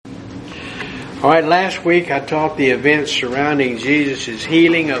All right, last week I taught the events surrounding Jesus'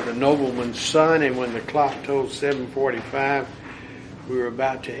 healing of the nobleman's son, and when the clock told 7:45, we were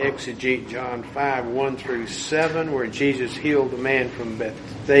about to exegete John 5:1 through 7, where Jesus healed the man from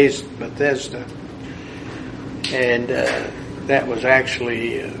Bethesda. And that was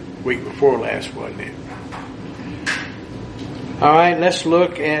actually a week before last, wasn't it? All right, let's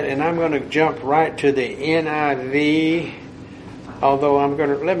look at, and I'm going to jump right to the NIV. Although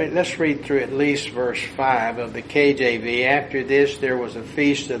let's read through at least verse 5 of the KJV. After this, there was a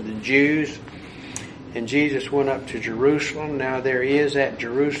feast of the Jews, and Jesus went up to Jerusalem. Now there is at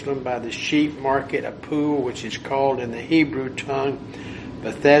Jerusalem by the sheep market a pool, which is called in the Hebrew tongue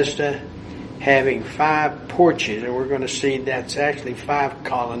Bethesda, having 5 porches, and we're going to see that's actually 5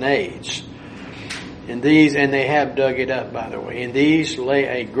 colonnades. And they have dug it up, by the way. In these lay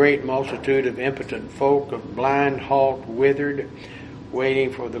a great multitude of impotent folk, of blind, halt, withered,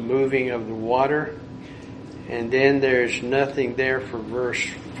 waiting for the moving of the water. And then there's nothing there for verse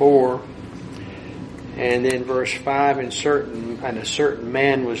 4. And then verse 5, and a certain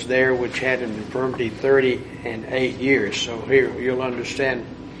man was there which had an infirmity 38 years. So here you'll understand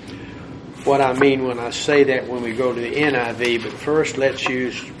what I mean when I say that when we go to the NIV. But first, let's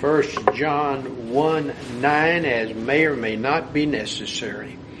use 1 John 1:9 as may or may not be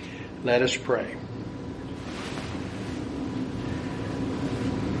necessary. Let us pray.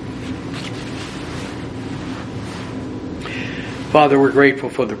 Father, we're grateful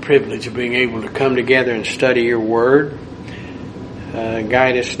for the privilege of being able to come together and study your word.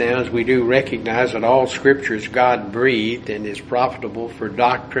 Guide us now as we do recognize that all Scripture is God-breathed and is profitable for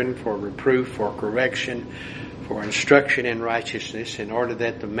doctrine, for reproof, for correction, for instruction in righteousness, in order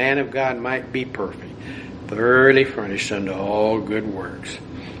that the man of God might be perfect, thoroughly furnished unto all good works.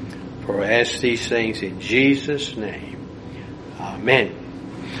 For I ask these things in Jesus' name. Amen.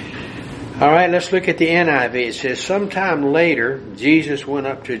 All right, let's look at the NIV. It says, sometime later, Jesus went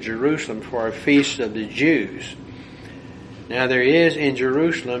up to Jerusalem for a feast of the Jews. Now there is in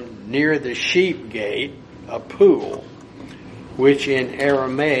Jerusalem near the sheep gate a pool, which in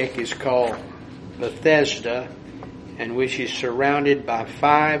Aramaic is called Bethesda, and which is surrounded by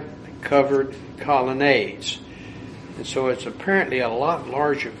 5 covered colonnades. And so it's apparently a lot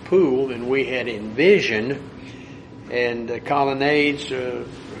larger pool than we had envisioned. And the colonnades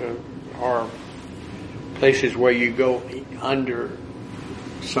are places where you go under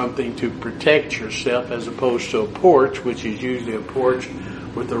something to protect yourself, as opposed to a porch, which is usually a porch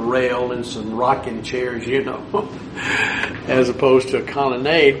with a rail and some rocking chairs, as opposed to a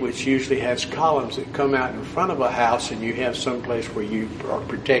colonnade, which usually has columns that come out in front of a house, and you have some place where you are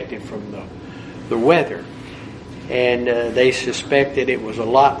protected from the weather. And they suspected it was a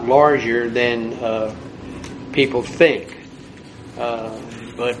lot larger than people think.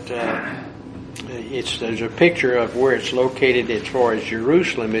 There's a picture of where it's located as far as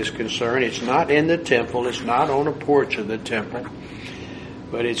Jerusalem is concerned. It's not in the temple. It's not on a porch of the temple.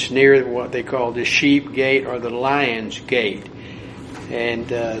 But it's near what they call the sheep gate or the lion's gate. And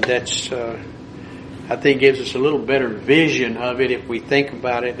that's, I think, gives us a little better vision of it if we think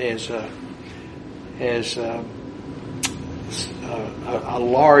about it as a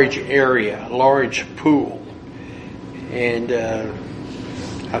large area, a large pool. And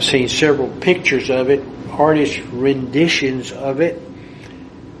I've seen several pictures of it, artist renditions of it,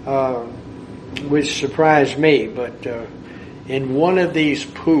 which surprised me. But in one of these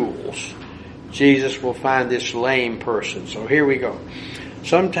pools, Jesus will find this lame person. So here we go.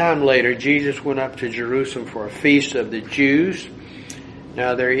 Sometime later, Jesus went up to Jerusalem for a feast of the Jews.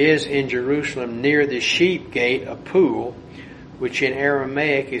 Now there is in Jerusalem near the sheep gate a pool, which in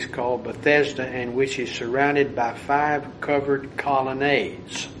Aramaic is called Bethesda, and which is surrounded by 5 covered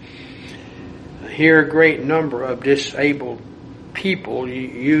colonnades. Here a great number of disabled people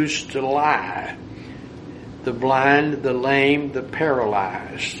used to lie. The blind, the lame, the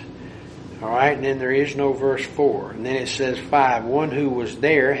paralyzed. All right, and then there is no verse 4. And then it says 5. One who was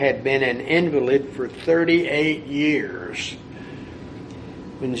there had been an invalid for 38 years.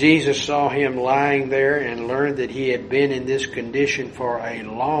 When Jesus saw him lying there and learned that he had been in this condition for a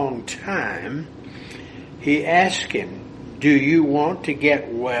long time, he asked him, "Do you want to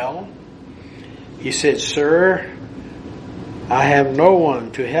get well?" He said, "Sir, I have no one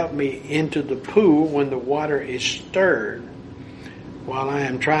to help me into the pool when the water is stirred. While I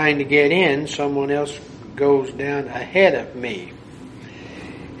am trying to get in, someone else goes down ahead of me."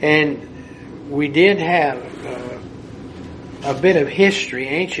 And we did have a bit of history,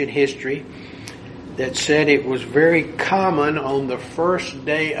 ancient history, that said it was very common on the first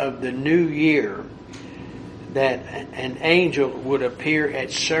day of the new year that an angel would appear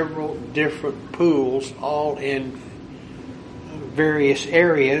at several different pools, all in various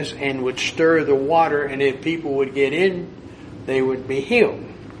areas, and would stir the water, and if people would get in, they would be healed.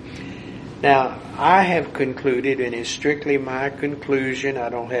 Now, I have concluded, and it's strictly my conclusion, I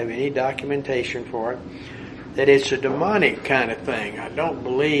don't have any documentation for it, that it's a demonic kind of thing. I don't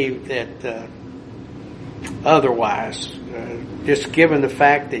believe that otherwise. Just given the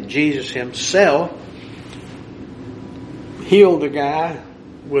fact that Jesus himself healed the guy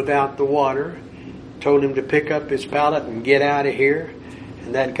without the water, told him to pick up his pallet and get out of here,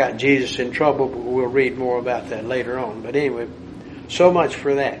 and that got Jesus in trouble, but we'll read more about that later on. But anyway, so much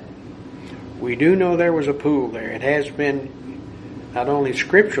for that. We do know there was a pool there. It has been not only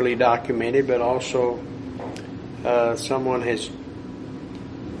scripturally documented, but also someone has,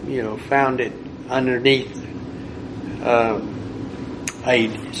 found it underneath a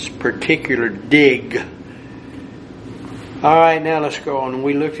particular dig. All right, now let's go on.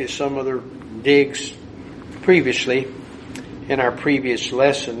 We looked at some other digs previously in our previous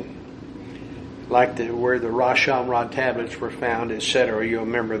lesson, like where the Rosh Hashanah tablets were found, etc. You'll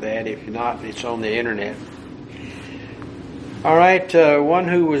remember that. If not, it's on the internet. All right, one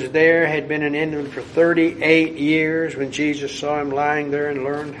who was there had been an invalid for 38 years. When Jesus saw him lying there and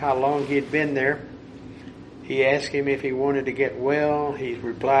learned how long he had been there, he asked him if he wanted to get well. He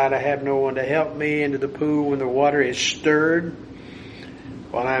replied, "I have no one to help me into the pool when the water is stirred.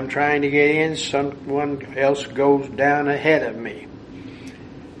 While I'm trying to get in, someone else goes down ahead of me."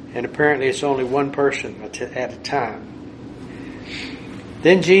 And apparently it's only one person at a time.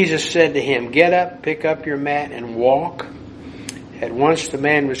 Then Jesus said to him, "Get up, pick up your mat and walk." At once the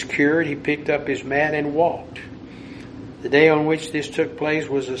man was cured. He picked up his mat and walked. The day on which this took place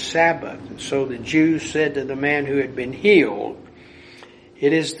was a Sabbath. And so the Jews said to the man who had been healed,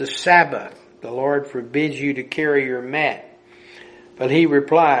 "It is the Sabbath. The Lord forbids you to carry your mat." But he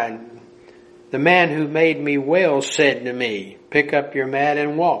replied, "The man who made me well said to me, 'Pick up your mat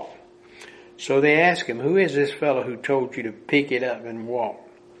and walk.'" So they asked him, "Who is this fellow who told you to pick it up and walk?"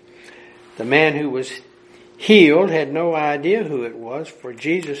 The man who was healed had no idea who it was, for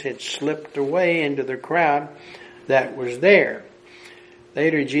Jesus had slipped away into the crowd that was there.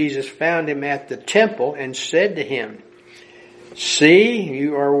 Later Jesus found him at the temple and said to him, "See,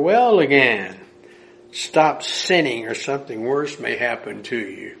 you are well again. Stop sinning or something worse may happen to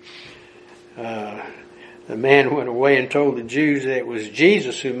you." The man went away and told the Jews that it was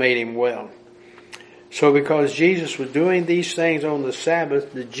Jesus who made him well. So because Jesus was doing these things on the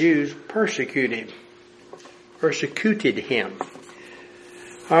Sabbath, the Jews persecuted him.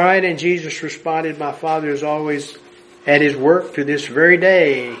 All right, and Jesus responded, "My Father is always at his work to this very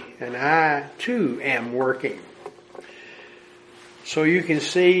day, and I too am working." So you can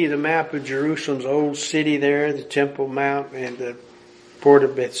see the map of Jerusalem's old city there, the Temple Mount and the port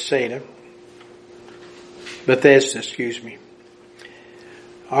of Bethesda.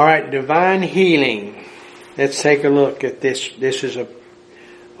 All right, divine healing. Let's take a look at this. This is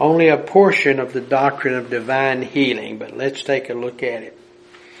only a portion of the doctrine of divine healing, but let's take a look at it.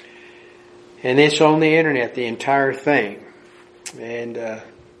 And it's on the internet, the entire thing. And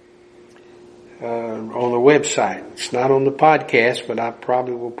on the website. It's not on the podcast, but I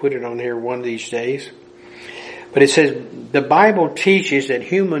probably will put it on here one of these days. But it says, the Bible teaches that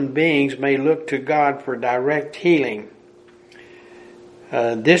human beings may look to God for direct healing.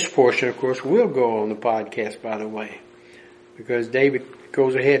 This portion, of course, will go on the podcast, by the way, because David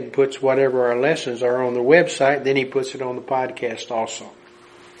goes ahead and puts whatever our lessons are on the website, then he puts it on the podcast also.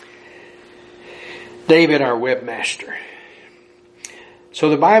 David, our webmaster. So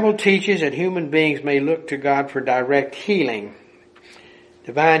the Bible teaches that human beings may look to God for direct healing.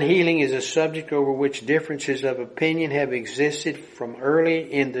 Divine healing is a subject over which differences of opinion have existed from early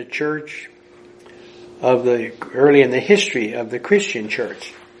in the history of the Christian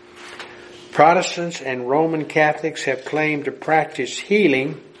church. Protestants and Roman Catholics have claimed to practice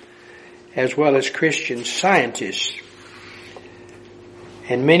healing, as well as Christian scientists.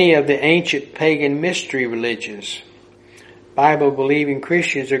 And many of the ancient pagan mystery religions. Bible-believing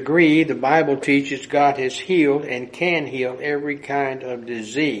Christians agree the Bible teaches God has healed and can heal every kind of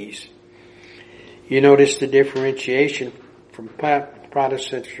disease. You notice the differentiation from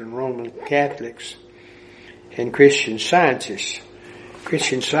Protestants and Roman Catholics and Christian scientists.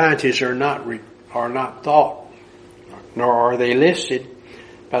 Christian scientists are not thought, nor are they listed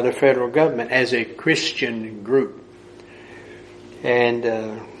by the federal government as a Christian group. And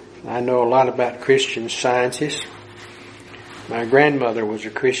I know a lot about Christian scientists. My grandmother was a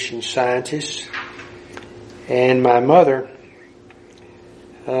Christian scientist, and my mother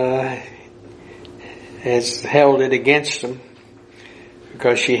has held it against them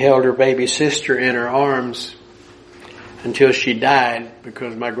because she held her baby sister in her arms until she died,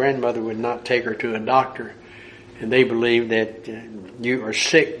 because my grandmother would not take her to a doctor, and they believe that you are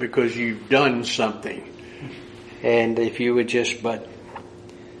sick because you've done something, and if you would just but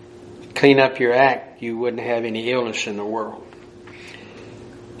clean up your act, you wouldn't have any illness in the world.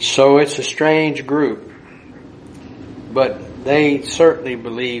 So it's a strange group, but they certainly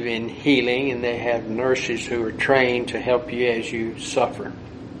believe in healing, and they have nurses who are trained to help you as you suffer.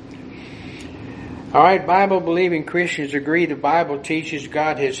 All right, Bible-believing Christians agree the Bible teaches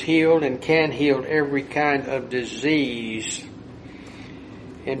God has healed and can heal every kind of disease.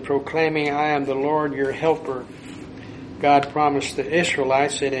 In proclaiming, I am the Lord your helper, God promised the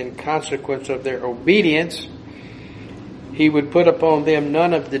Israelites that in consequence of their obedience, He would put upon them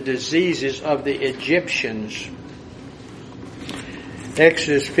none of the diseases of the Egyptians.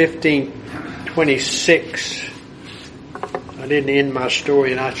 Exodus 15:26. I didn't end my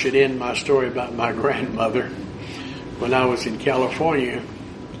story, and I should end my story about my grandmother. When I was in California,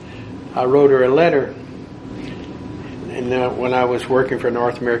 I wrote her a letter, and when I was working for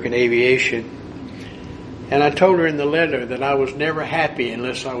North American Aviation, and I told her in the letter that I was never happy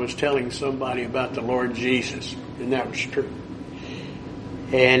unless I was telling somebody about the Lord Jesus, and that was true.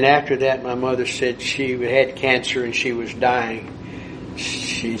 And after that, my mother said she had cancer and she was dying.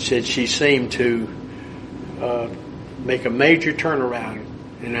 She said she seemed to make a major turnaround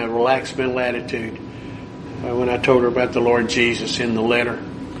in a relaxed mental attitude when I told her about the Lord Jesus in the letter.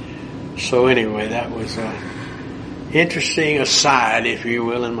 So anyway, that was an interesting aside, if you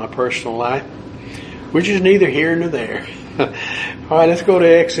will, in my personal life, which is neither here nor there. All right, let's go to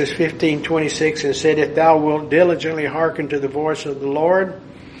Exodus 15:26. And said, if thou wilt diligently hearken to the voice of the Lord,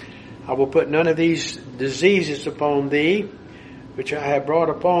 I will put none of these diseases upon thee, which I have brought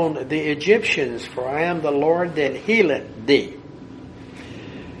upon the Egyptians, for I am the Lord that healeth thee.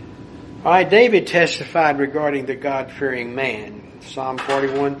 All right, David testified regarding the God-fearing man. Psalm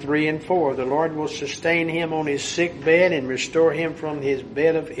 41:3-4. The Lord will sustain him on his sick bed and restore him from his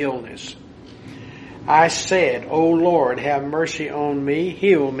bed of illness. I said, O Lord, have mercy on me,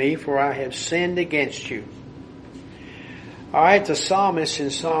 heal me, for I have sinned against you. All right, the psalmist in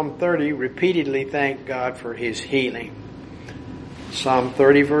Psalm 30 repeatedly thanked God for his healing. Psalm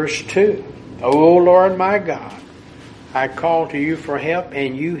 30 verse 2. O Lord my God, I called to you for help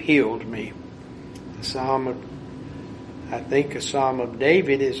and you healed me. A psalm of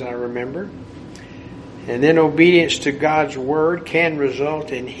David, as I remember. And then obedience to God's word can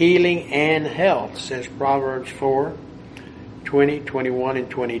result in healing and health, says Proverbs 4:20, 21, and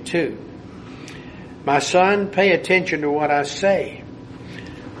 22. My son, pay attention to what I say.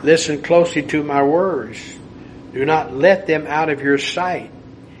 Listen closely to my words. Do not let them out of your sight.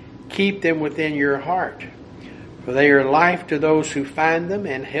 Keep them within your heart, for they are life to those who find them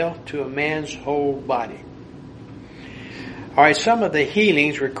and health to a man's whole body. All right, some of the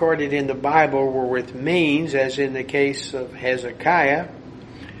healings recorded in the Bible were with means, as in the case of Hezekiah,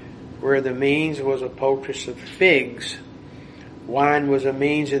 where the means was a poultice of figs. Wine was a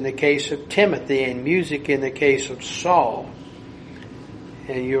means in the case of Timothy, and music in the case of Saul.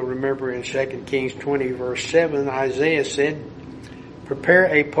 And you'll remember in 2 Kings 20 verse 7, Isaiah said, prepare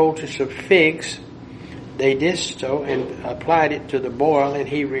a poultice of figs. They did so and applied it to the boil, and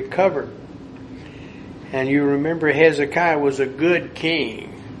he recovered. And you remember Hezekiah was a good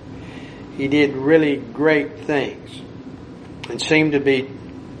king. He did really great things and seemed to be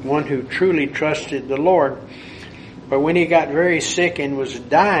one who truly trusted the Lord. But when he got very sick and was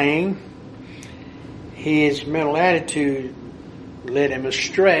dying, his mental attitude led him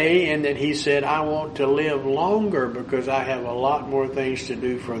astray, and that he said, I want to live longer because I have a lot more things to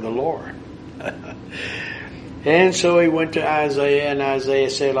do for the Lord. And so he went to Isaiah, and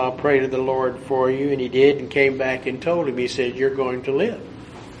Isaiah said, I'll pray to the Lord for you. And he did, and came back and told him, he said, you're going to live.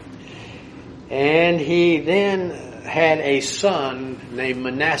 And he then had a son named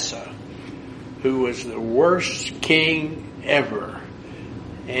Manasseh, who was the worst king ever,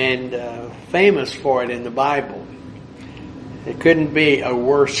 and famous for it in the Bible. It couldn't be a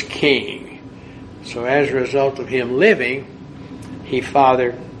worse king. So as a result of him living, he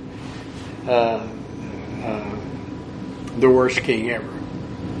fathered the worst king ever.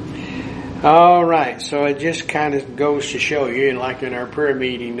 All right, so it just kind of goes to show you, and like in our prayer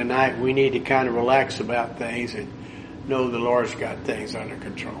meeting tonight, we need to kind of relax about things and know the Lord's got things under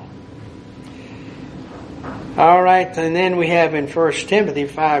control. All right, and then we have in 1 Timothy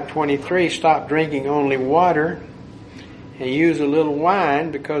 5:23, stop drinking only water and use a little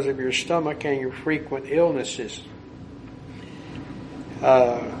wine because of your stomach and your frequent illnesses.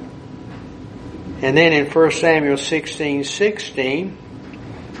 And then in 1 Samuel 16:16,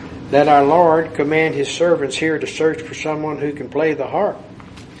 let our Lord command His servants here to search for someone who can play the harp.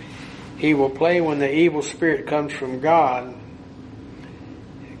 He will play when the evil spirit comes from God.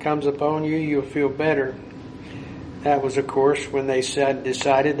 It comes upon you, you'll feel better. That was, of course, when they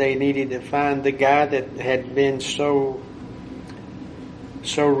decided they needed to find the guy that had been so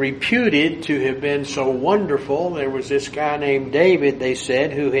reputed to have been so wonderful. There was this guy named David, they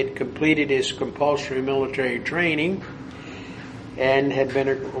said, who had completed his compulsory military training and had been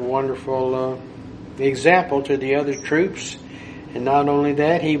a wonderful example to the other troops. And not only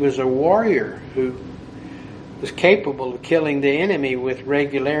that, he was a warrior who was capable of killing the enemy with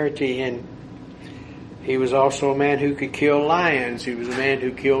regularity, and he was also a man who could kill lions. He was a man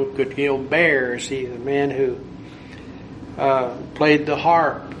who could kill bears. He was a man who played the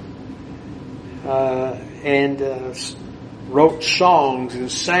harp and wrote songs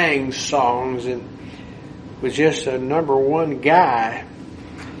and sang songs, and was just a number one guy.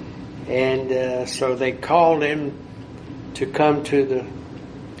 And so they called him to come to the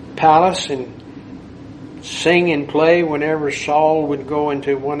palace and sing and play whenever Saul would go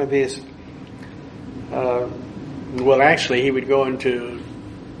into one of his he would go into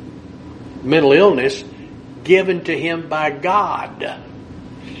mental illness given to him by God.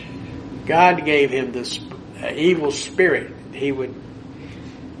 God gave him this evil spirit.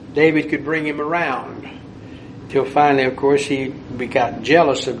 David could bring him around. Till finally, of course, he got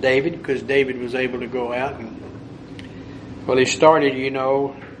jealous of David because David was able to go out and, he started,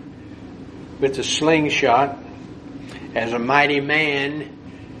 with the slingshot. As a mighty man,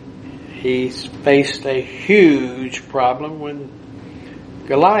 he faced a huge problem when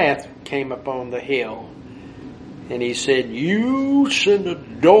Goliath came up on the hill. And he said, "You send a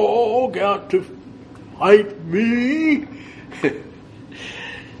dog out to fight me?"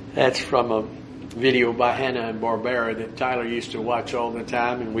 That's from a video by Hanna-Barbera that Tyler used to watch all the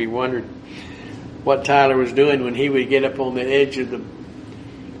time, and we wondered what Tyler was doing when he would get up on the edge of the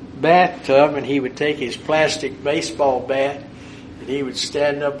bathtub and he would take his plastic baseball bat and he would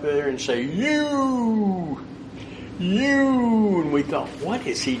stand up there and say, you, and we thought, what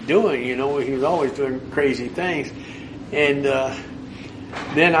is he doing? He was always doing crazy things. And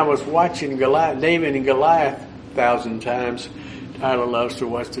then I was watching David and Goliath 1,000 times. Tyler loves to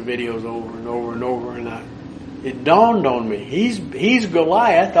watch the videos over and over and over, and it dawned on me. He's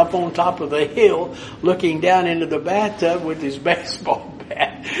Goliath up on top of the hill looking down into the bathtub with his baseball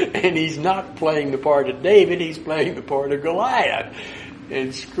bat, and he's not playing the part of David, he's playing the part of Goliath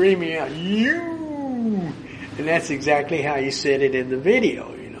and screaming out, "You!" And that's exactly how he said it in the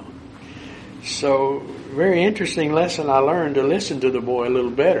video, So, very interesting lesson I learned to listen to the boy a little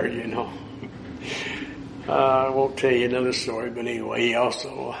better, I won't tell you another story, but anyway, he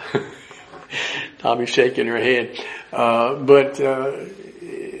also, Tommy's shaking her head, but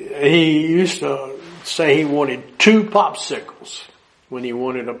he used to say he wanted 2 popsicles when he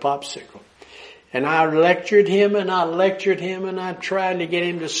wanted a popsicle. And I lectured him and I tried to get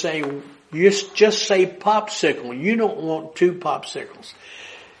him to say, just say popsicle. You don't want 2 popsicles.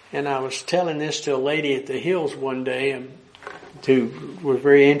 And I was telling this to a lady at the Hills one day who was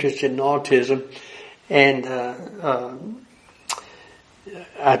very interested in autism. And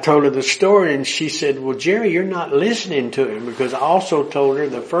I told her the story, and she said, "Well, Jerry, you're not listening to him," because I also told her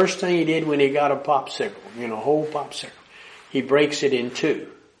the first thing he did when he got a popsicle, whole popsicle, he breaks it in 2.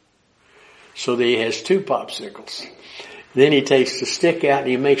 So that he has 2 popsicles. Then he takes the stick out and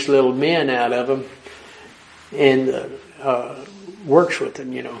he makes little men out of them and works with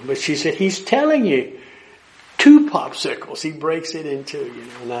them, But she said, he's telling you 2 popsicles. He breaks it in 2,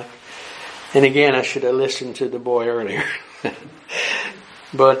 And again, I should have listened to the boy earlier.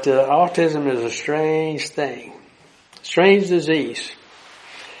 But autism is a strange thing. Strange disease.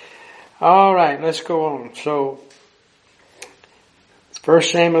 All right, let's go on. So, 1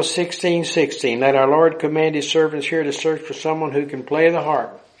 Samuel 16:16. Let our Lord command His servants here to search for someone who can play the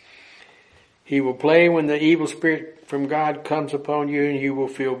harp. He will play when the evil spirit from God comes upon you, and you will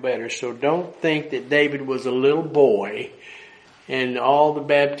feel better. So don't think that David was a little boy. And all the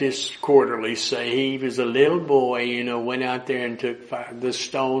Baptist quarterlies say he was a little boy, went out there and took the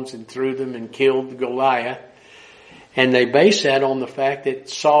stones and threw them and killed Goliath. And they base that on the fact that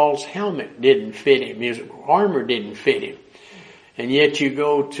Saul's helmet didn't fit him. His armor didn't fit him. And yet you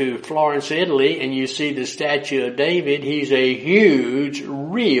go to Florence, Italy, and you see the statue of David. He's a huge,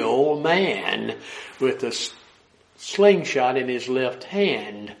 real man with a slingshot in his left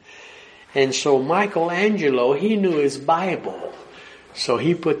hand. And so Michelangelo, he knew his Bible. So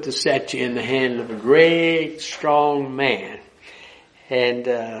he put the statue in the hand of a great, strong man. And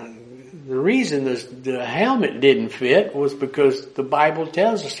The reason the helmet didn't fit was because the Bible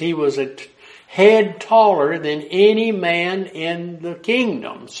tells us he was a head taller than any man in the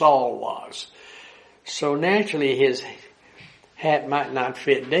kingdom, Saul was. So naturally his hat might not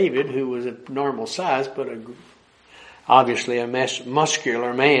fit David, who was a normal size, but obviously a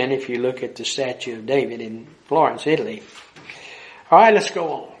muscular man if you look at the statue of David in Florence, Italy. All right, let's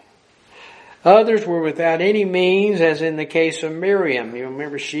go on. Others were without any means, as in the case of Miriam. You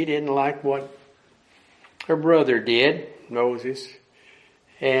remember she didn't like what her brother did, Moses,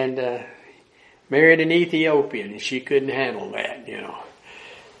 and married an Ethiopian, and she couldn't handle that,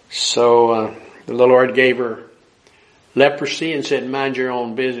 So the Lord gave her leprosy and said, mind your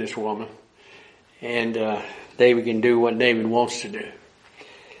own business, woman. And David can do what David wants to do.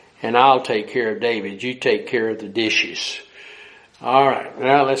 And I'll take care of David. You take care of the dishes. All right,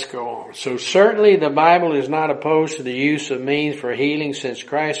 now let's go on. So certainly the Bible is not opposed to the use of means for healing, since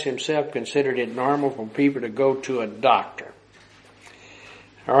Christ himself considered it normal for people to go to a doctor.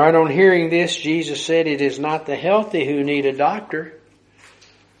 All right, on hearing this, Jesus said it is not the healthy who need a doctor,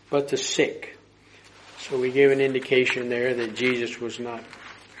 but the sick. So we give an indication there that Jesus was not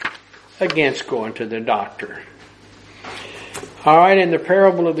against going to the doctor. All right, in the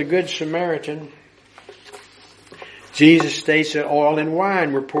parable of the Good Samaritan, Jesus states that oil and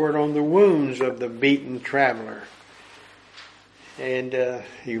wine were poured on the wounds of the beaten traveler. And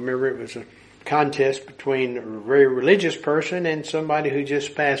you remember it was a contest between a very religious person and somebody who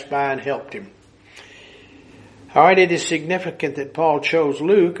just passed by and helped him. All right, it is significant that Paul chose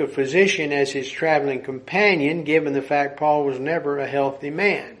Luke, a physician, as his traveling companion, given the fact Paul was never a healthy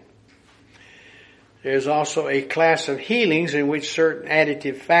man. There's also a class of healings in which certain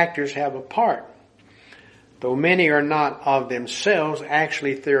additive factors have a part, though many are not of themselves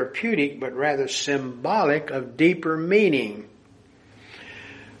actually therapeutic, but rather symbolic of deeper meaning.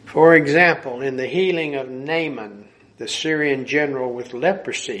 For example, in the healing of Naaman, the Syrian general with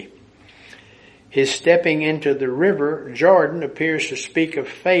leprosy, his stepping into the river Jordan appears to speak of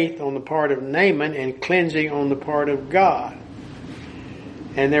faith on the part of Naaman and cleansing on the part of God.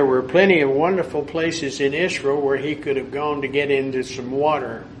 And there were plenty of wonderful places in Israel where he could have gone to get into some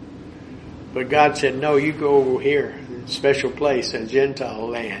water. But God said, no, you go over here, a special place, a Gentile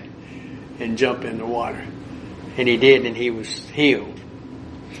land, and jump in the water. And he did, and he was healed.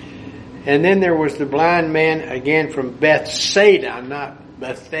 And then there was the blind man, again from Bethsaida, not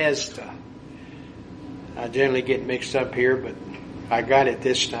Bethesda. I generally get mixed up here, but I got it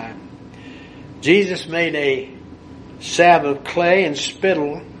this time. Jesus made a salve of clay and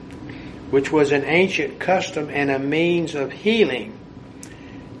spittle, which was an ancient custom and a means of healing.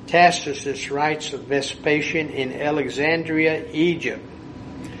 Tacitus writes of Vespasian in Alexandria, Egypt,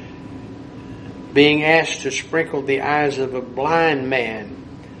 being asked to sprinkle the eyes of a blind man,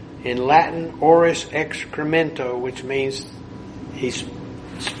 in Latin, oris excremento, which means he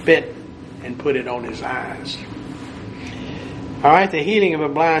spit and put it on his eyes. All right, the healing of a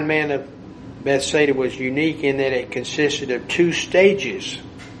blind man of Bethsaida was unique in that it consisted of two stages.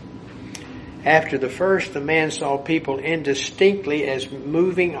 After the first, the man saw people indistinctly as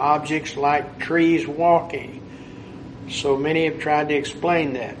moving objects like trees walking. So many have tried to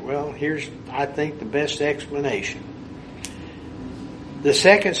explain that. Well, here's, I think, the best explanation. The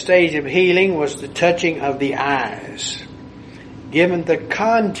second stage of healing was the touching of the eyes. Given the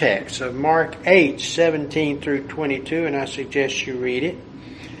context of Mark 8:17 through 22, and I suggest you read it,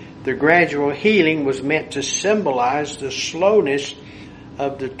 the gradual healing was meant to symbolize the slowness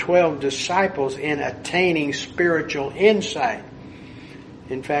of the 12 disciples in attaining spiritual insight.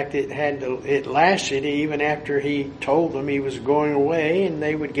 In fact, it lasted even after he told them he was going away and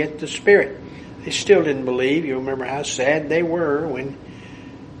they would get the Spirit. They still didn't believe. You remember how sad they were when,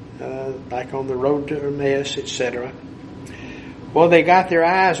 like on the road to Emmaus, etc. Well, they got their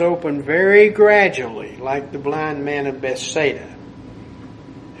eyes open very gradually, like the blind man of Bethsaida.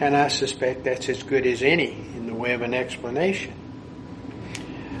 And I suspect that's as good as any in the way of an explanation.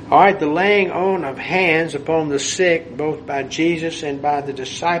 All right, the laying on of hands upon the sick, both by Jesus and by the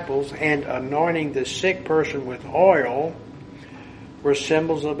disciples, and anointing the sick person with oil, were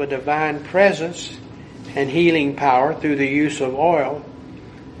symbols of a divine presence and healing power through the use of oil.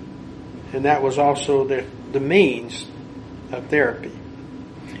 And that was also the means of therapy.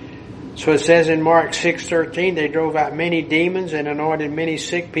 So it says in Mark 6:13, they drove out many demons and anointed many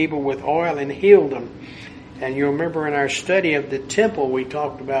sick people with oil and healed them. And you remember in our study of the temple, we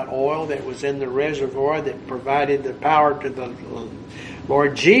talked about oil that was in the reservoir that provided the power to the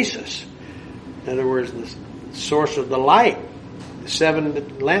Lord Jesus. In other words, the source of the light, the 7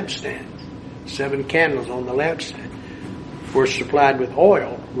 lampstands, 7 candles on the lampstand. were supplied with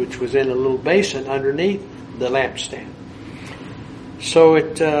oil, which was in a little basin underneath the lampstand. So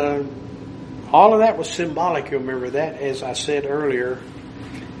all of that was symbolic. You remember that, as I said earlier,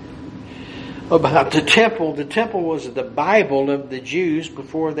 about the temple. The temple was the Bible of the Jews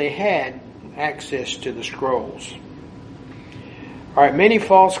before they had access to the scrolls. All right, many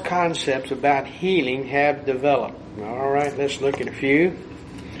false concepts about healing have developed. All right, let's look at a few.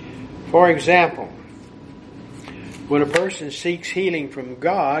 For example, when a person seeks healing from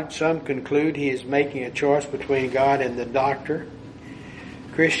God, some conclude he is making a choice between God and the doctor.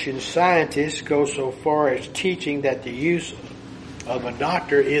 Christian scientists go so far as teaching that the use of a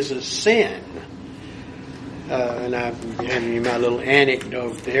doctor is a sin. And I'm giving you my little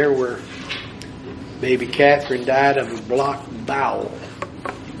anecdote there where baby Catherine died of a blocked bowel,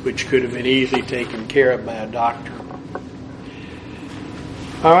 which could have been easily taken care of by a doctor.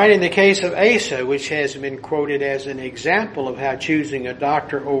 All right, in the case of Asa, which has been quoted as an example of how choosing a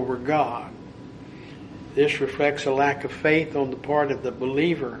doctor over God, this reflects a lack of faith on the part of the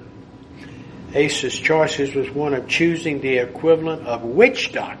believer. Asa's choices was one of choosing the equivalent of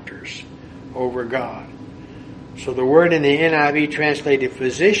witch doctors over God. So the word in the NIV translated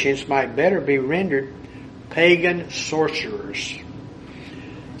physicians might better be rendered pagan sorcerers.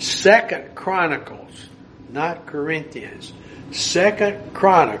 2 Chronicles, not Corinthians. 2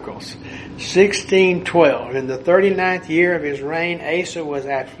 Chronicles 16:12. In the 39th year of his reign, Asa was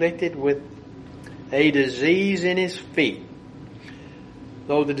afflicted with a disease in his feet.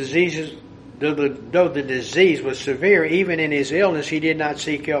 Though the disease was severe, even in his illness, he did not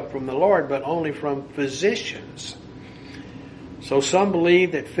seek help from the Lord, but only from physicians. So some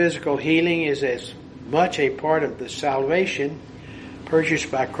believe that physical healing is as much a part of the salvation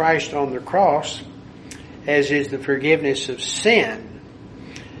purchased by Christ on the cross as is the forgiveness of sin.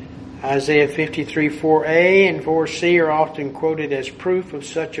 Isaiah 53:4a and 4c are often quoted as proof of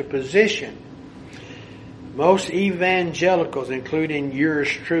such a position. Most evangelicals, including yours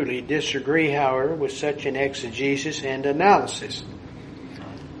truly, disagree, however, with such an exegesis and analysis.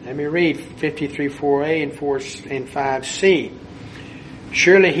 Let me read 53:4a and 4 and 5c.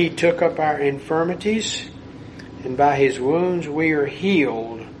 Surely he took up our infirmities, and by his wounds we are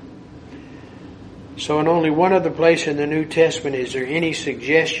healed. So in only one other place in the New Testament is there any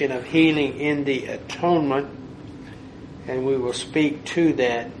suggestion of healing in the atonement, and we will speak to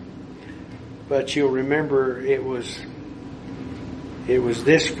that. But you'll remember it was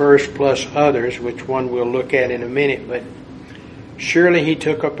this verse plus others, which one we'll look at in a minute. But surely he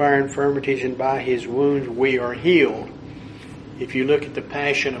took up our infirmities, and by his wounds we are healed. If you look at the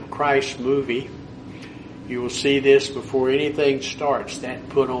Passion of Christ movie, you will see this before anything starts, that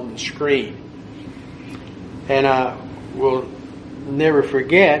put on the screen. And I will never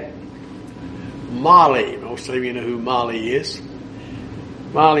forget Molly. Most of you know who Molly is.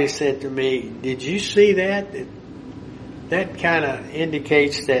 Molly said to me, "Did you see that? That kind of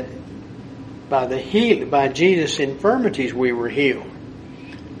indicates that by Jesus' infirmities we were healed."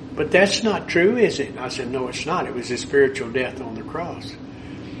 But that's not true, is it? I said, "No, it's not. It was his spiritual death on the cross."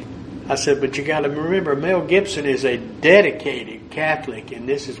 I said, "But you got to remember, Mel Gibson is a dedicated Catholic, and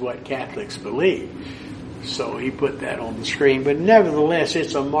this is what Catholics believe." So he put that on the screen. But nevertheless,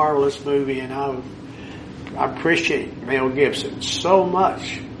 it's a marvelous movie, and I appreciate Mel Gibson so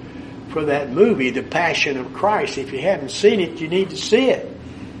much for that movie, The Passion of Christ. If you haven't seen it, you need to see it.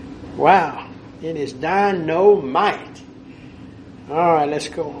 Wow. It is dynamite. All right, let's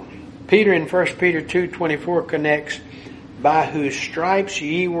go on. Peter in 1 Peter 2:24 connects, by whose stripes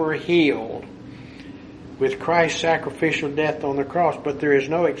ye were healed, with Christ's sacrificial death on the cross. But there is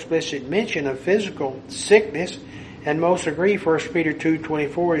no explicit mention of physical sickness, and most agree 1 Peter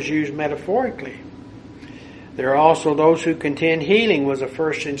 2:24 is used metaphorically. There are also those who contend healing was a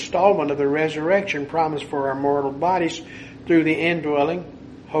first installment of the resurrection promised for our mortal bodies through the indwelling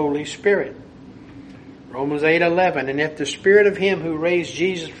Holy Spirit. Romans 8:11, and if the Spirit of him who raised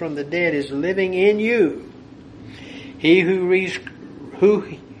Jesus from the dead is living in you, he who raised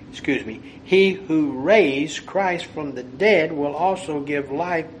Christ from the dead will also give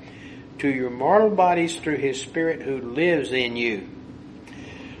life to your mortal bodies through his Spirit who lives in you.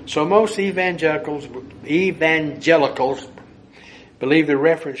 So most evangelicals believe the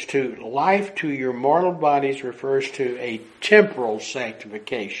reference to life to your mortal bodies refers to a temporal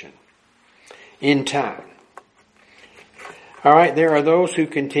sanctification in time. All right, there are those who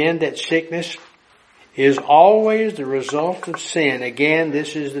contend that sickness is always the result of sin. Again,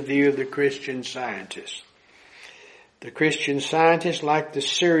 this is the view of the Christian scientists. The Christian scientists, like the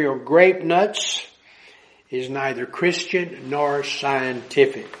cereal grape nuts, is neither Christian nor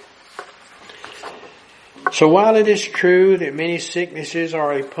scientific. So while it is true that many sicknesses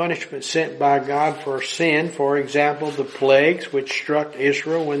are a punishment sent by God for sin, for example, the plagues which struck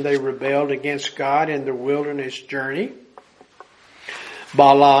Israel when they rebelled against God in the wilderness journey,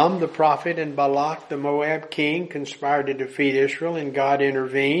 Balaam the prophet and Balak the Moab king conspired to defeat Israel and God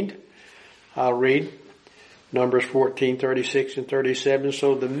intervened. I'll read Numbers 14:36 and 37.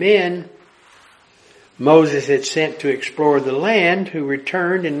 So the men Moses had sent to explore the land, who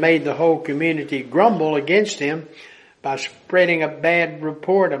returned and made the whole community grumble against him by spreading a bad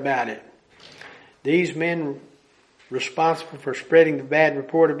report about it. These men responsible for spreading the bad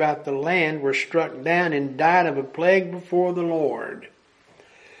report about the land were struck down and died of a plague before the Lord.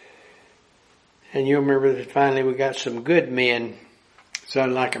 And you remember that finally we got some good men.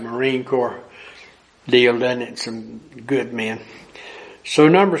 Sounded like a Marine Corps deal, doesn't it? Some good men. So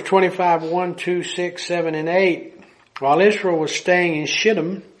Numbers 25, 1, 2, 6, 7, and 8. While Israel was staying in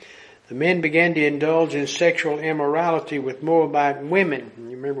Shittim, the men began to indulge in sexual immorality with Moabite women.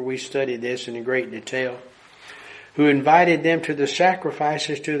 You remember we studied this in great detail. Who invited them to the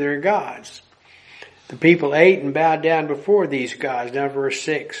sacrifices to their gods. The people ate and bowed down before these gods. Now verse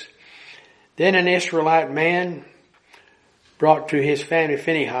 6. Then an Israelite man brought to his family,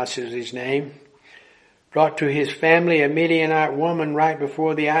 Phinehas is his name, brought to his family a Midianite woman right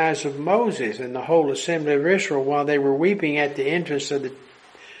before the eyes of Moses and the whole assembly of Israel while they were weeping at the entrance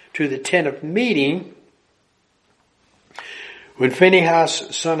to the tent of meeting. When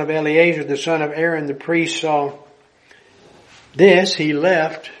Phinehas, son of Eleazar, the son of Aaron, the priest, saw this, he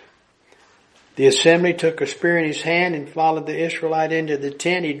left the assembly, took a spear in his hand, and followed the Israelite into the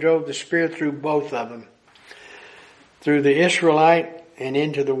tent. He drove the spear through both of them, through the Israelite and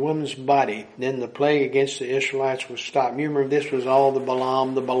into the woman's body. Then the plague against the Israelites was stopped. You remember this was all the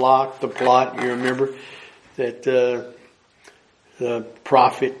Balaam, the Balak, the plot. You remember that the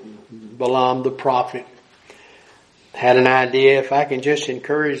prophet, Balaam the prophet, had an idea. If I can just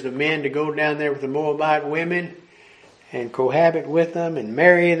encourage the men to go down there with the Moabite women and cohabit with them and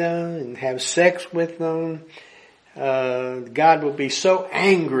marry them and have sex with them, God will be so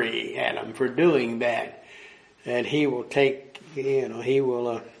angry at them for doing that he will he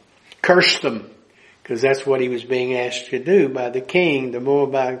will curse them, because that's what he was being asked to do by the king, the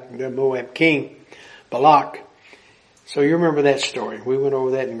Moab king, Balak. So you remember that story. We went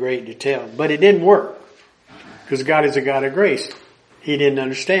over that in great detail. But it didn't work, because God is a God of grace. He didn't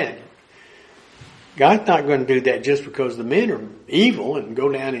understand. God's not going to do that just because the men are evil and go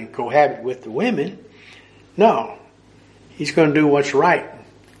down and cohabit with the women. No. He's going to do what's right.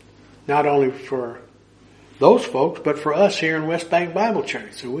 Not only for those folks, but for us here in West Bank Bible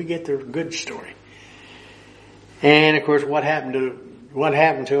Church. So we get the good story. And of course, what happened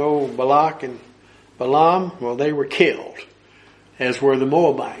to old Balak and Balaam? Well, they were killed, as were the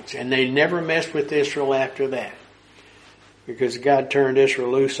Moabites. And they never messed with Israel after that, because God turned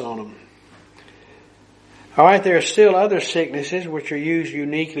Israel loose on them. Alright, there are still other sicknesses which are used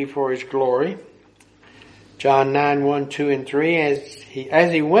uniquely for His glory. John 9, 1, 2, and 3.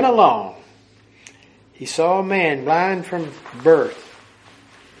 As he went along, he saw a man blind from birth.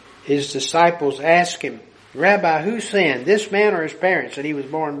 His disciples asked him, Rabbi, who sinned, this man or his parents, that he was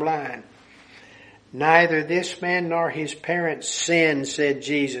born blind? Neither this man nor his parents sinned, said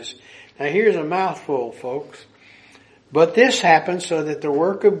Jesus. Now here's a mouthful, folks. But this happened so that the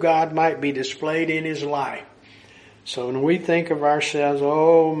work of God might be displayed in his life. So when we think of ourselves,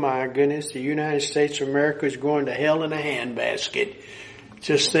 oh my goodness, the United States of America is going to hell in a handbasket.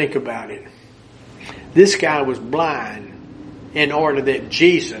 Just think about it. This guy was blind in order that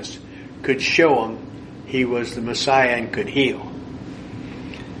Jesus could show him he was the Messiah and could heal.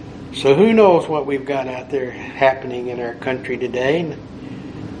 So who knows what we've got out there happening in our country today.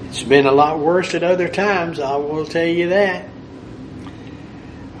 It's been a lot worse at other times, I will tell you that.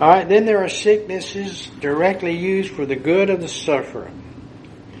 Alright, then there are sicknesses directly used for the good of the sufferer.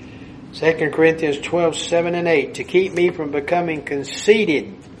 2 Corinthians 12, 7 and 8. To keep me from becoming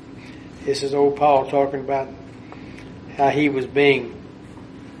conceited. This is old Paul talking about how he was being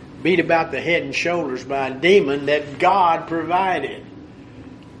beat about the head and shoulders by a demon that God provided.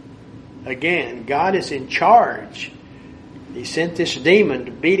 Again, God is in charge. He sent this demon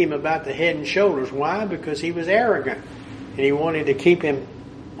to beat him about the head and shoulders. Why? Because he was arrogant. And he wanted to keep him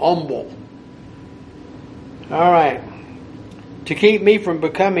humble. Alright. To keep me from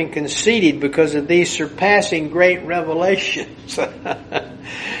becoming conceited because of these surpassing great revelations.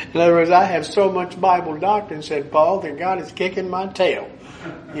 In other words, I have so much Bible doctrine, said Paul, that God is kicking my tail.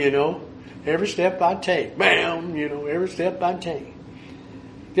 Every step I take. Bam! Every step I take.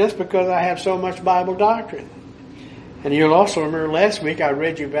 Just because I have so much Bible doctrine. And you'll also remember last week I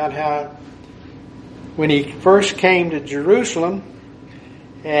read you about how when he first came to Jerusalem,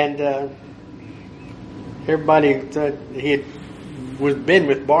 and everybody thought he had been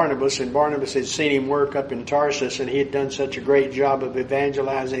with Barnabas, and Barnabas had seen him work up in Tarsus, and he had done such a great job of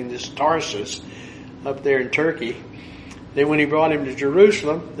evangelizing this Tarsus up there in Turkey. Then when he brought him to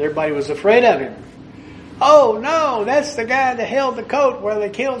Jerusalem, everybody was afraid of him. Oh no, that's the guy that held the coat where they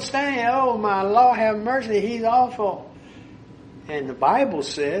killed Stan. Oh my Lord, have mercy, he's awful. And the Bible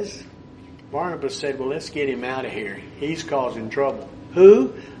says, Barnabas said, well, let's get him out of here. He's causing trouble.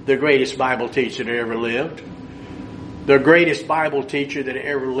 Who? The greatest Bible teacher that ever lived. The greatest Bible teacher that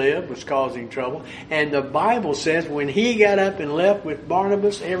ever lived was causing trouble. And the Bible says when he got up and left with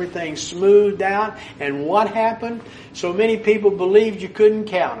Barnabas, everything smoothed out. And what happened? So many people believed you couldn't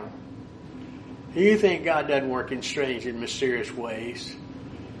count them. You think God doesn't work in strange and mysterious ways.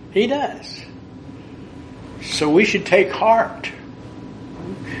 He does. So we should take heart.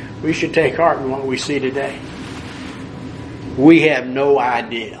 We should take heart in what we see today. We have no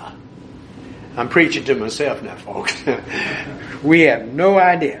idea. I'm preaching to myself now, folks. We have no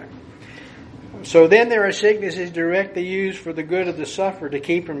idea. So then there are sicknesses directly used for the good of the sufferer to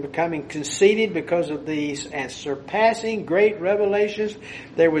keep from becoming conceited because of these and surpassing great revelations.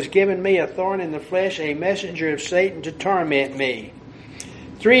 There was given me a thorn in the flesh, a messenger of Satan to torment me.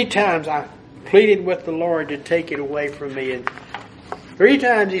 3 times I pleaded with the Lord to take it away from me. And 3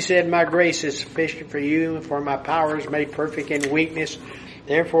 times he said, my grace is sufficient for you, for my power is made perfect in weakness.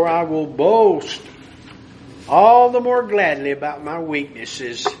 Therefore I will boast all the more gladly about my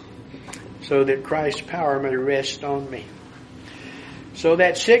weaknesses, so that Christ's power may rest on me. So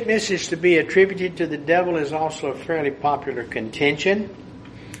that sickness is to be attributed to the devil is also a fairly popular contention.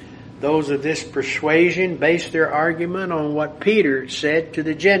 Those of this persuasion base their argument on what Peter said to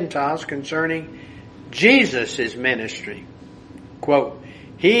the Gentiles concerning Jesus' ministry. Quote,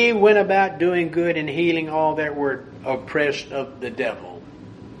 he went about doing good and healing all that were oppressed of the devil.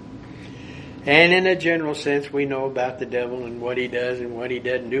 And in a general sense, we know about the devil and what he does and what he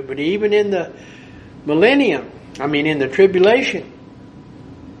doesn't do. But even in the millennium, in the tribulation,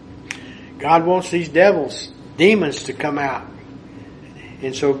 God wants these demons to come out.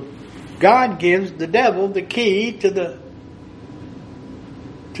 And so God gives the devil the key to the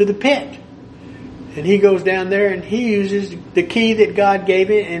pit. And he goes down there and he uses the key that God gave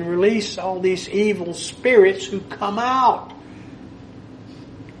him and release all these evil spirits who come out.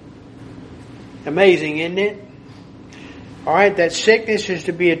 Amazing, isn't it? Alright, that sickness is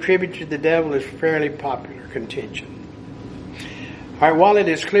to be attributed to the devil is fairly popular contention. Alright, while it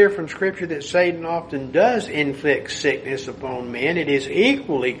is clear from Scripture that Satan often does inflict sickness upon men, it is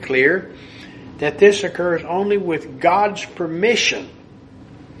equally clear that this occurs only with God's permission.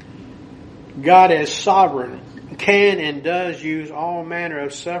 God as sovereign can and does use all manner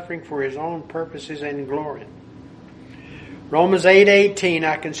of suffering for His own purposes and glory. Romans 8:18,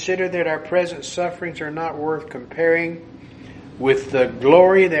 I consider that our present sufferings are not worth comparing with the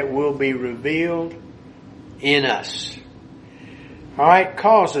glory that will be revealed in us. Alright,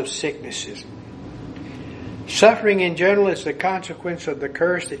 cause of sicknesses. Suffering in general is the consequence of the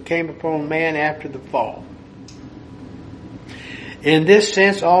curse that came upon man after the fall. In this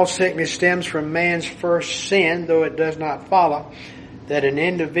sense, all sickness stems from man's first sin, though it does not follow that an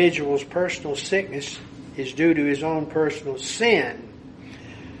individual's personal sickness is due to his own personal sin.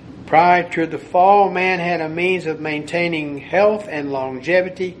 Prior to the fall, man had a means of maintaining health and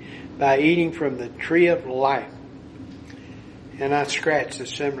longevity by eating from the tree of life. And I scratched, a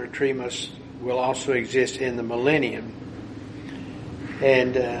similar tree will also exist in the millennium.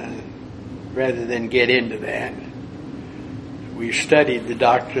 And rather than get into that, we studied the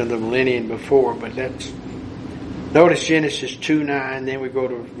doctrine of the millennium before, but notice Genesis 2:9, then we go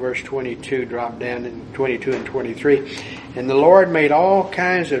to verse 22, drop down in 22 and 23. And the Lord made all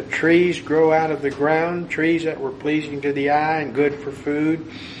kinds of trees grow out of the ground, trees that were pleasing to the eye and good for food.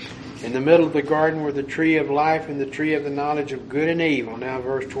 In the middle of the garden were the tree of life and the tree of the knowledge of good and evil. Now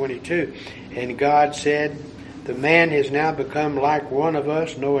verse 22. And God said, the man has now become like one of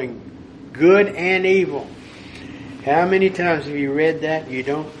us, knowing good and evil. How many times have you read that and you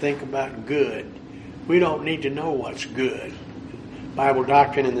don't think about good? We don't need to know what's good. Bible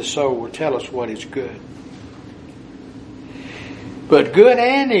doctrine in the soul will tell us what is good. But good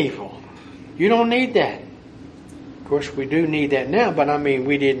and evil, you don't need that. Of course, we do need that now, but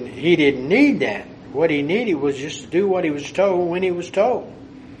he didn't need that. What he needed was just to do what he was told when he was told.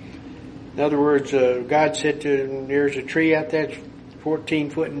 In other words, God said to him, there's a tree out there 14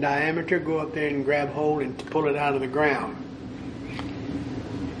 foot in diameter, go up there and grab hold and pull it out of the ground.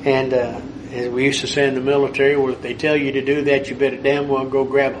 And As we used to say in the military, well, if they tell you to do that, you better damn well go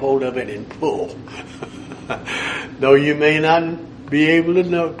grab hold of it and pull. Though you may not be able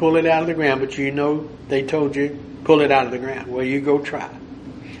to pull it out of the ground, but you know they told you, pull it out of the ground. Well, you go try.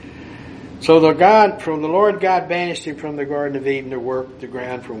 So the Lord God banished him from the Garden of Eden to work the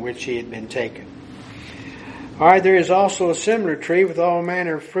ground from which he had been taken. Alright, there is also a similar tree with all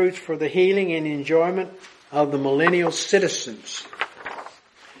manner of fruits for the healing and enjoyment of the millennial citizens.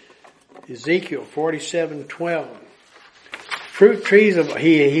 Ezekiel 47:12. Fruit trees of,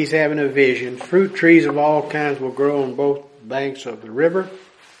 he's having a vision. Fruit trees of all kinds will grow on both banks of the river.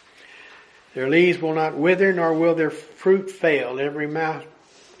 Their leaves will not wither, nor will their fruit fail. Every month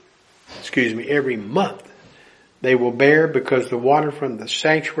they will bear, because the water from the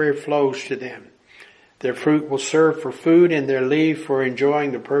sanctuary flows to them. Their fruit will serve for food, and their leaves for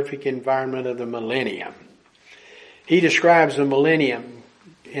enjoying the perfect environment of the millennium. He describes the millennium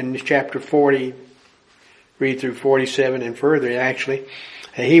in chapter 40, read through 47 and further. Actually,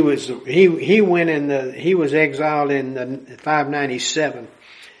 he was exiled in 597.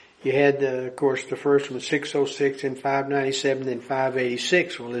 You had, of course, the first one, 606 and 597, then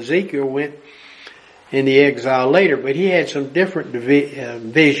 586. Well, Ezekiel went in the exile later, but he had some different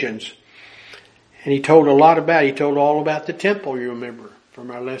visions. And he told all about the temple, you remember, from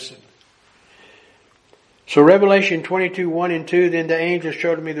our lesson. So Revelation 22:1 and 2, then the angel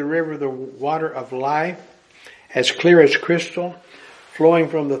showed me the river of the water of life, as clear as crystal, flowing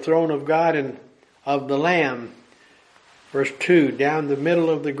from the throne of God and of the Lamb. Verse 2, down the middle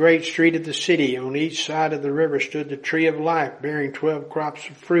of the great street of the city, on each side of the river stood the tree of life, bearing 12 crops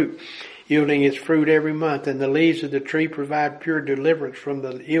of fruit, yielding its fruit every month. And the leaves of the tree provide pure deliverance from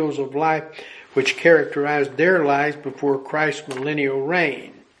the ills of life, which characterized their lives before Christ's millennial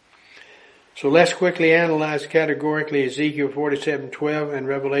reign. So let's quickly analyze categorically Ezekiel 47:12 and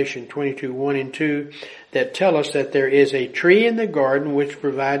Revelation 22:1 and 2 that tell us that there is a tree in the garden which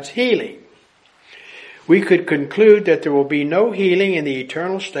provides healing. We could conclude that there will be no healing in the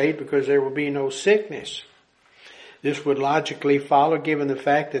eternal state because there will be no sickness. This would logically follow given the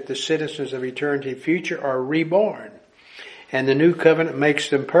fact that the citizens of eternity future are reborn, and the new covenant makes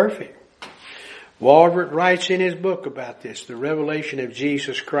them perfect. Walbert writes in his book about this, The Revelation of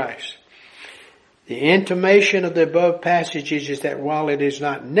Jesus Christ. The intimation of the above passages is that while it is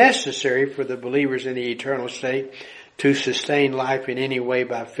not necessary for the believers in the eternal state to sustain life in any way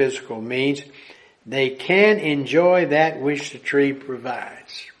by physical means, they can enjoy that which the tree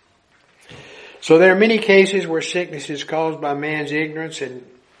provides. So there are many cases where sickness is caused by man's ignorance and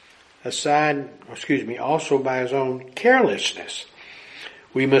also by his own carelessness.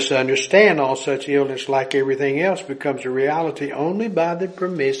 We must understand all such illness, like everything else, becomes a reality only by the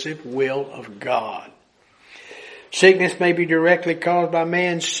permissive will of God. Sickness may be directly caused by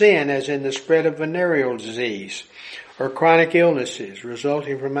man's sin, as in the spread of venereal disease, or chronic illnesses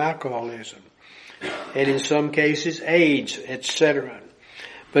resulting from alcoholism, and in some cases AIDS, etc.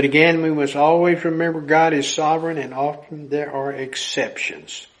 But again, we must always remember God is sovereign, and often there are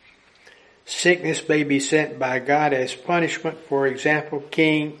exceptions. Sickness may be sent by God as punishment. For example,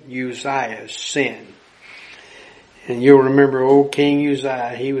 King Uzziah's sin. And you'll remember old King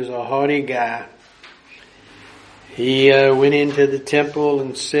Uzziah. He was a haughty guy. He went into the temple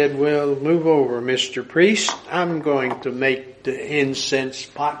and said, well, move over, Mr. Priest. I'm going to make the incense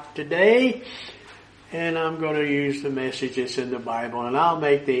pot today. And I'm going to use the message that's in the Bible. And I'll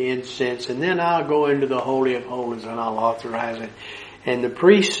make the incense. And then I'll go into the Holy of Holies and I'll authorize it. And the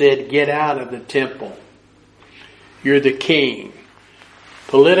priest said, get out of the temple. You're the king.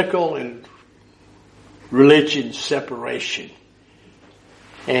 Political and religion separation.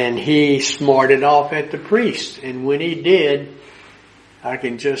 And he smarted off at the priest. And when he did, I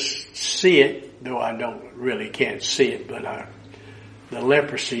can just see it, though I can't see it, but the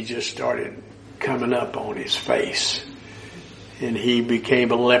leprosy just started coming up on his face. And he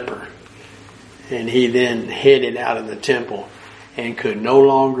became a leper. And he then headed out of the temple and could no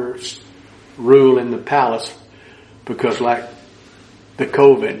longer rule in the palace because, like the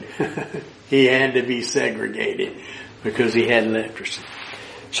COVID, he had to be segregated because he had leprosy.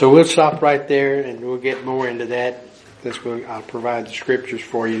 So we'll stop right there and we'll get more into that. I'll provide the scriptures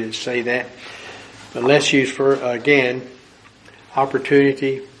for you to say that. But let's use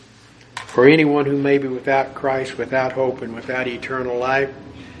opportunity for anyone who may be without Christ, without hope, and without eternal life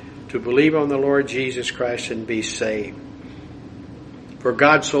to believe on the Lord Jesus Christ and be saved. For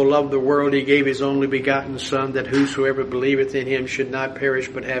God so loved the world, he gave his only begotten Son, that whosoever believeth in him should not perish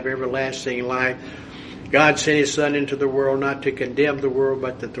but have everlasting life. God sent His Son into the world not to condemn the world,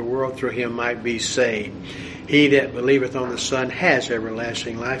 but that the world through Him might be saved. He that believeth on the Son has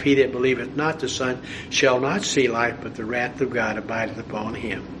everlasting life. He that believeth not the Son shall not see life, but the wrath of God abideth upon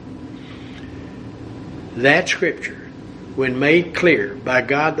him. That Scripture, when made clear by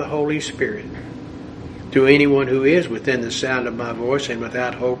God the Holy Spirit to anyone who is within the sound of my voice and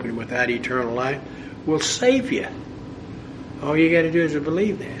without hope and without eternal life, will save you. All you got to do is to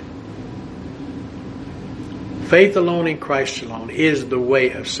believe that. Faith alone in Christ alone is the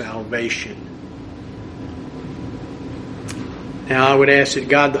way of salvation. Now I would ask that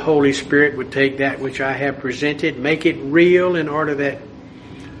God the Holy Spirit would take that which I have presented, make it real in order that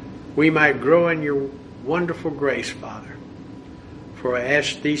we might grow in your wonderful grace, Father. For I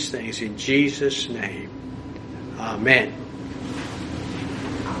ask these things in Jesus' name. Amen.